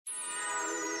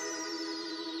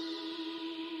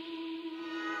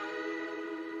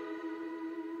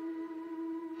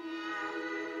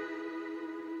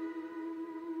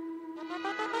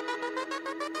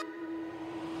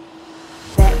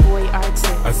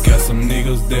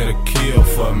niggas that'll kill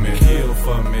for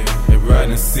me. They ride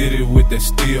in the city with that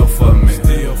steel for me.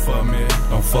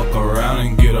 Don't fuck around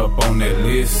and get up on that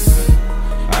list.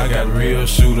 I got real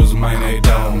shooters, man, they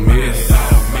don't miss.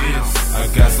 I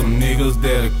got some niggas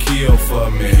that'll kill for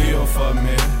me.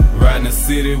 Ride in the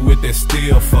city with that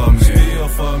steel for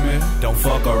me. Don't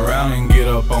fuck around and get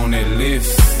up on that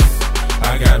list.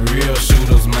 I got real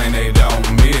shooters, man, they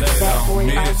don't miss.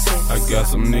 I got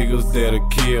some niggas that'll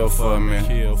kill for me.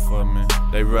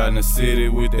 They ride in the city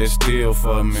with that steel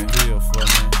for me.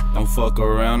 Don't fuck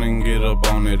around and get up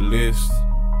on that list.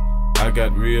 I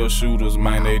got real shooters,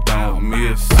 man, they don't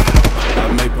miss.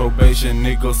 I make probation,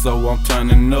 nigga, so I'm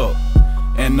turning up.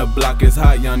 And the block is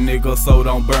hot, young nigga, so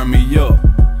don't burn me up.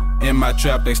 In my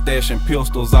trap, they stashing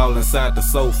pistols all inside the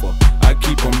sofa. I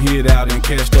keep them hid out and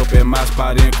cashed up at my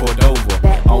spot in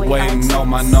Cordova. I'm waiting on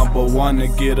my number one to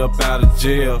get up out of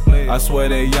jail. I swear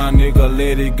that young nigga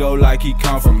let it go like he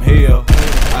come from hell.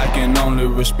 I can only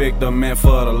respect a man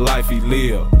for the life he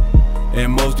live.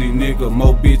 And most these niggas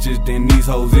more bitches than these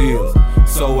hoes is.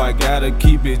 So I gotta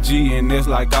keep it G and that's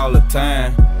like all the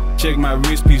time. Check my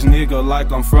wrist piece, nigga,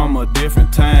 like I'm from a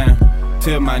different time.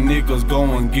 Tell my niggas go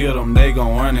and get them, they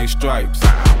gon' earn they stripes.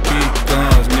 Big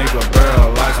guns, nigga,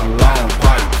 barrel like some long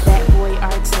pipes.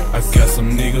 I got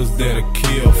some niggas that'll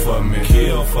kill for me.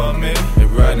 They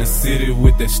ride in the city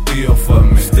with that steel for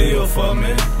me.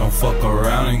 Don't fuck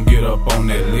around and get up on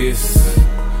that list.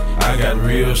 I got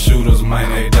real shooters, man,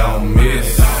 they don't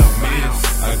miss.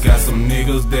 I got some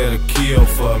niggas that'll kill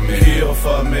for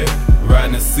me. Ride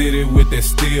in the city with that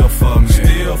steel for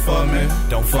me.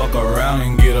 Don't fuck around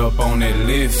and get up on that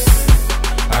list.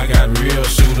 I got real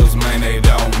shooters, man, they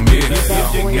don't miss.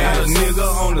 If you got a nigga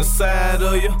on the side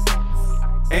of you,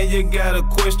 and you got a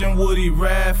question, would he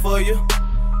ride for you?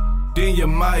 Then you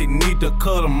might need to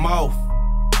cut him off.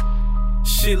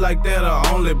 Shit like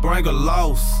that'll only bring a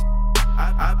loss.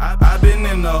 I been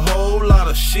in a whole lot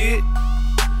of shit.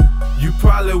 You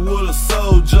probably would've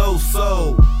sold your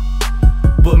soul,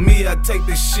 but me, I take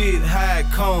this shit how it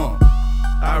come.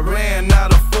 I ran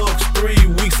out of fucks 3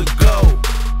 weeks ago.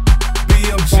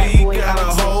 BMG got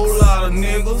a whole lot of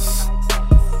niggas,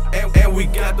 and we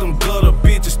got them gutter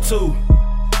bitches too.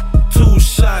 2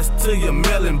 shots to your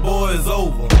melon, boy, is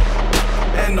over.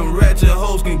 And them ratchet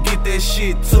hoes can get that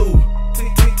shit too.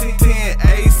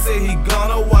 10A said he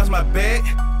gonna watch my back.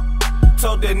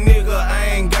 Told that nigga I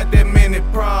ain't got that many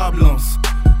problems.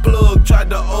 Plug tried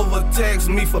to overtax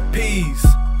me for peas.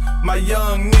 My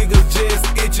young niggas just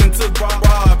itching to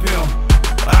rob him.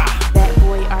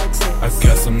 I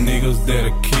got some niggas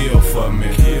that'll kill for me.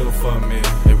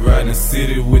 They ride in the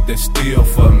city with that steel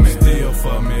for me.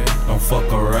 Don't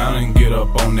fuck around and get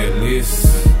up on that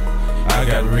list. I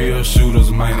got real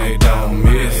shooters, man, they don't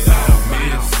miss.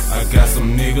 I got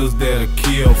some niggas that'll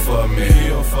kill for me.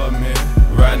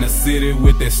 Ride in the city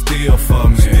with that steel for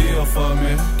me.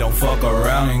 Don't fuck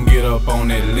around and get up on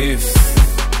that list.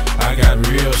 I got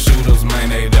real shooters, man,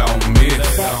 they don't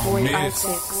miss.